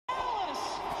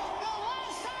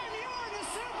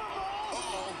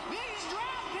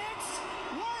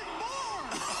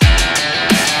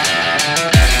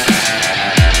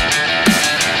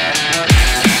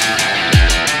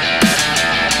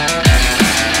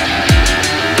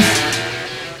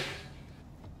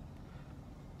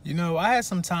I had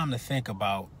some time to think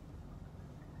about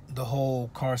the whole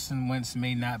Carson Wentz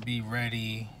may not be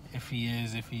ready, if he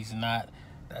is, if he's not.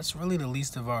 That's really the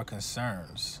least of our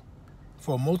concerns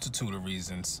for a multitude of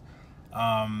reasons.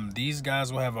 These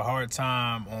guys will have a hard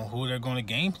time on who they're going to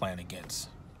game plan against.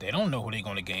 They don't know who they're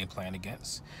going to game plan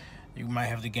against. You might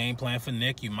have the game plan for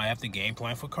Nick. You might have the game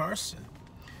plan for Carson.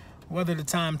 Whether the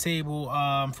timetable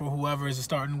for whoever is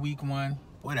starting week 1,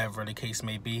 whatever the case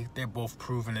may be, they're both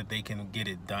proving that they can get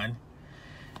it done.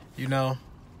 You know,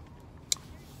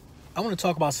 I want to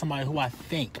talk about somebody who I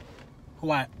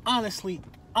honestly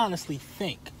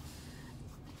think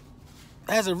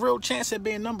has a real chance at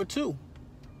being number 2.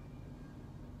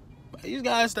 These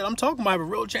guys that I'm talking about have a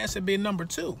real chance at being number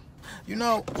 2. You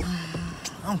know,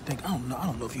 I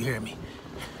don't know if you hear me.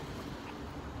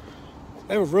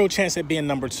 They have a real chance at being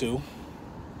number 2.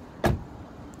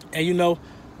 And you know,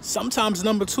 sometimes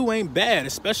number 2 ain't bad,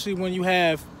 especially when you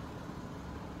have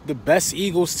the best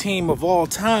Eagles team of all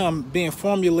time being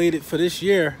formulated for this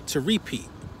year to repeat.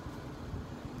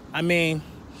 I mean,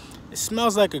 it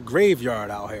smells like a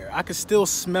graveyard out here. I can still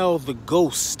smell the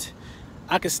ghost.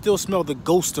 I can still smell the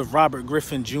ghost of Robert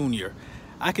Griffin Jr.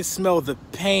 I can smell the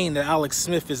pain that Alex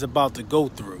Smith is about to go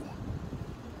through.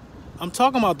 I'm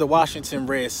talking about the Washington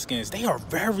Redskins. They are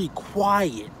very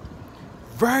quiet.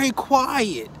 Very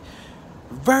quiet.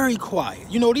 Very quiet.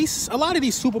 You know, a lot of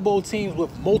these Super Bowl teams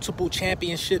with multiple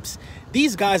championships,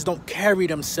 these guys don't carry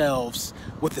themselves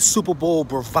with the Super Bowl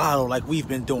bravado like we've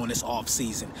been doing this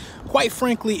offseason. Quite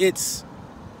frankly, it's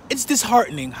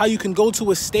disheartening how you can go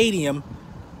to a stadium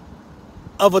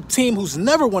of a team who's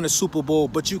never won a Super Bowl,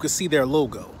 but you can see their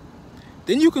logo.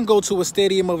 Then you can go to a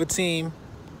stadium of a team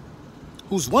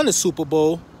who's won a Super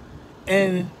Bowl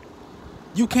and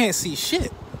you can't see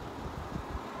shit.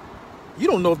 You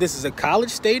don't know if this is a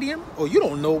college stadium or you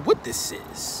don't know what this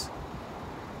is.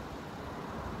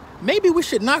 Maybe we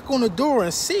should knock on the door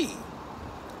and see,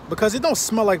 because it don't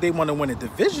smell like they want to win a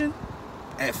division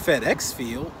at FedEx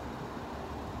Field.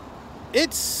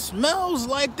 It smells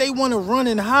like they want to run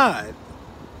and hide.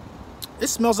 It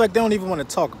smells like they don't even want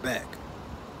to talk back.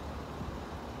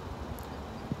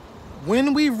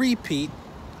 When we repeat,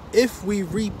 if we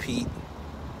repeat,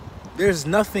 there's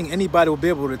nothing anybody will be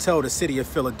able to tell the city of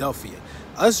Philadelphia.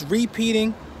 Us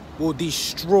repeating will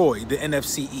destroy the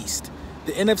NFC East.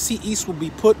 The NFC East will be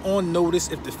put on notice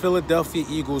if the Philadelphia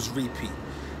Eagles repeat.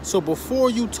 So before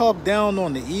you talk down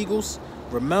on the Eagles,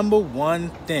 remember one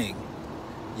thing.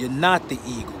 You're not the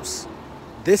Eagles.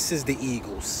 This is the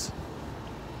Eagles.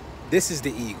 This is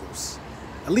the Eagles.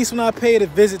 At least when I paid a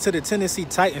visit to the Tennessee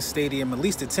Titans Stadium, at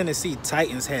least the Tennessee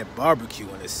Titans had barbecue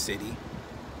in this city.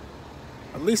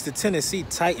 At least the Tennessee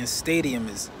Titans Stadium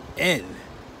is in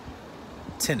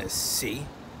Tennessee.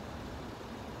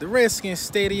 The Redskins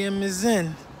Stadium is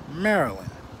in Maryland.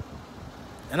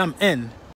 And I'm in